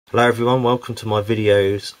Hello everyone, welcome to my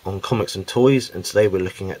videos on comics and toys, and today we're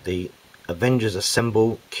looking at the Avengers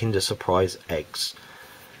Assemble Kinder Surprise eggs.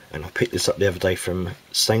 And I picked this up the other day from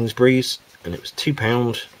Sainsbury's and it was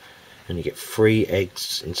 £2 and you get 3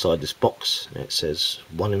 eggs inside this box, and it says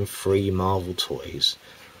 1 in 3 Marvel toys.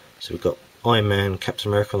 So we've got Iron Man,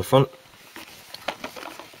 Captain America on the front,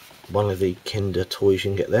 one of the Kinder toys you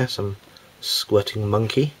can get there, some squirting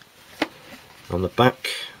monkey. On the back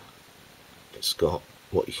it's got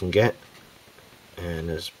what you can get, and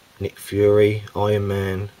there's Nick Fury, Iron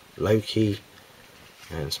Man, Loki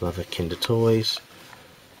and some other Kinder toys.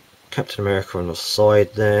 Captain America on the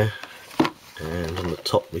side there, and on the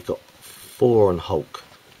top we've got Thor and Hulk.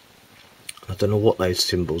 I don't know what those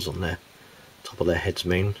symbols on their top of their heads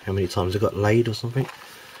mean, how many times they got laid or something.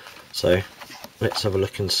 So let's have a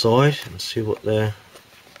look inside and see what they're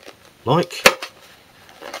like.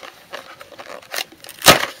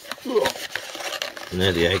 And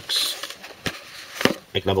there are the eggs.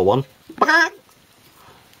 Egg number 1.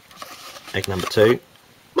 Egg number 2.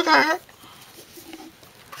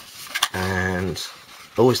 And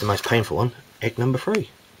always the most painful one, egg number 3.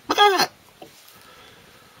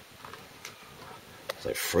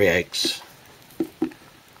 So 3 eggs.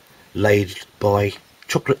 Laid by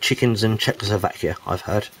chocolate chickens in Czechoslovakia, I've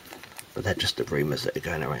heard. But they're just the rumours that are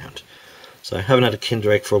going around. So I haven't had a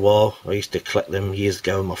Kinder egg for a while. I used to collect them years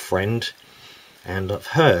ago with my friend. And I've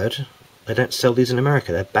heard they don't sell these in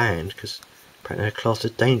America, they're banned because apparently they're classed as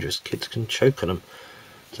dangerous, kids can choke on them.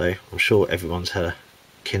 So I'm sure everyone's had a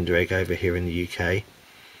Kinder egg over here in the UK.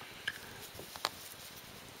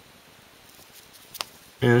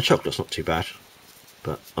 And the chocolate's not too bad,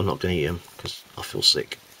 but I'm not going to eat them because I feel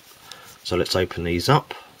sick. So let's open these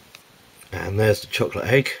up, and there's the chocolate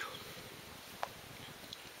egg.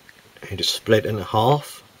 And just split in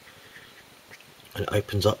half, and it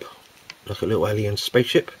opens up like a little alien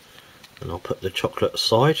spaceship. And I'll put the chocolate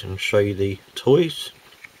aside and show you the toys.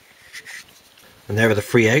 And there are the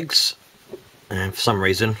 3 eggs, and for some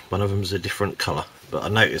reason one of them is a different colour, but I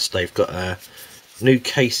noticed they've got new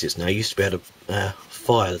cases now. You used to be able to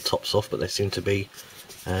fire the tops off, but they seem to be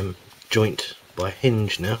joint by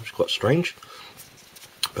hinge now, which is quite strange.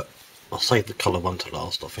 But I'll save the colour one to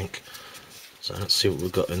last, I think. So let's see what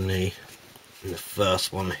we've got in the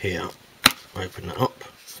first one here. Open that up.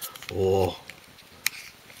 Or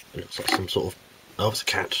it looks like some sort of, oh, it's a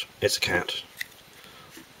cat. It's a cat.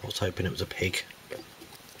 I was hoping it was a pig.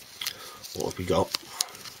 What have we got?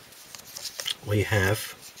 We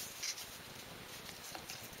have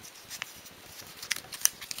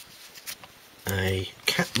a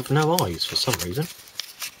cat with no eyes for some reason.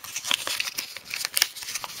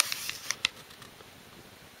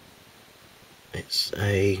 It's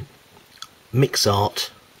a mix art,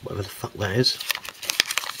 whatever the fuck that is.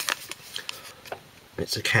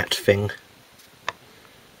 It's a cat thing.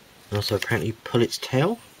 And also apparently pull its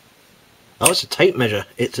tail. Oh, it's a tape measure.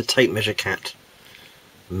 It's a tape measure cat.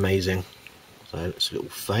 Amazing. So it's a little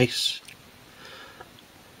face.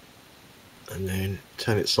 And then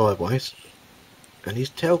turn it sideways. And his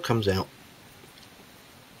tail comes out.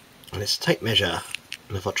 And it's a tape measure.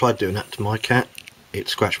 And if I tried doing that to my cat, it'd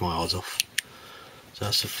scratch my eyes off. So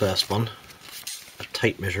that's the first one. A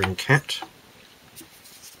tape measuring cat.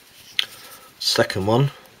 Second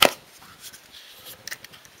one, I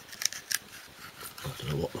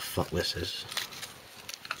don't know what the fuck this is.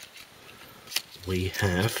 We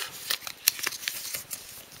have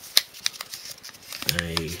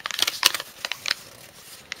a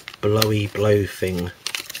blowy blow thing.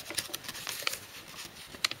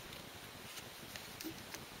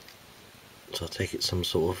 So I take it some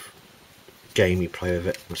sort of game you play with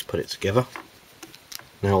it. Let's put it together.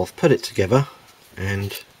 Now I've put it together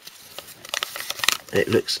and it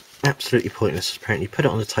looks absolutely pointless. Apparently you put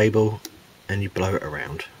it on the table and you blow it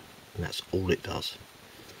around, and that's all it does.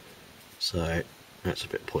 So that's a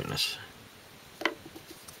bit pointless.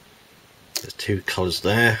 There's 2 colours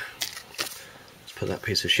there. Let's put that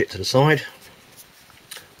piece of shit to the side.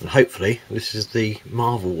 And hopefully this is the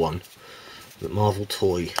Marvel one, the Marvel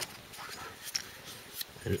toy.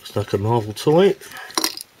 It looks like a Marvel toy.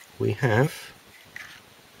 We have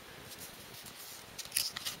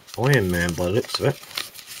Iron Man by the looks of it.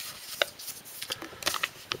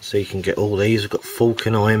 So you can get all these. We've got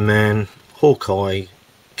Falcon, Iron Man, Hawkeye,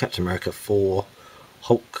 Captain America, Thor,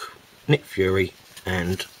 Hulk, Nick Fury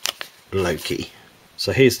and Loki.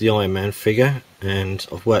 So here's the Iron Man figure, and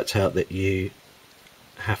I've worked out that you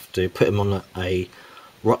have to put him on a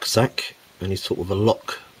rucksack, and he's sort of a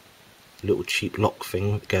lock, little cheap lock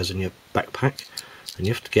thing that goes in your backpack, and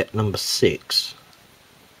you have to get number 6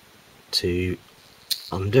 to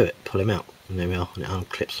undo it, pull him out. and there we are, and it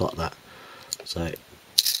unclips like that. So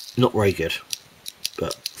not very good,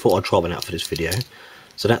 but thought I'd try one out for this video.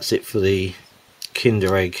 So that's it for the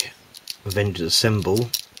Kinder Egg Avengers Assemble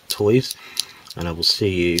toys, and I will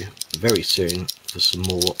see you very soon for some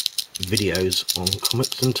more videos on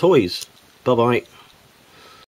comics and toys. Bye bye.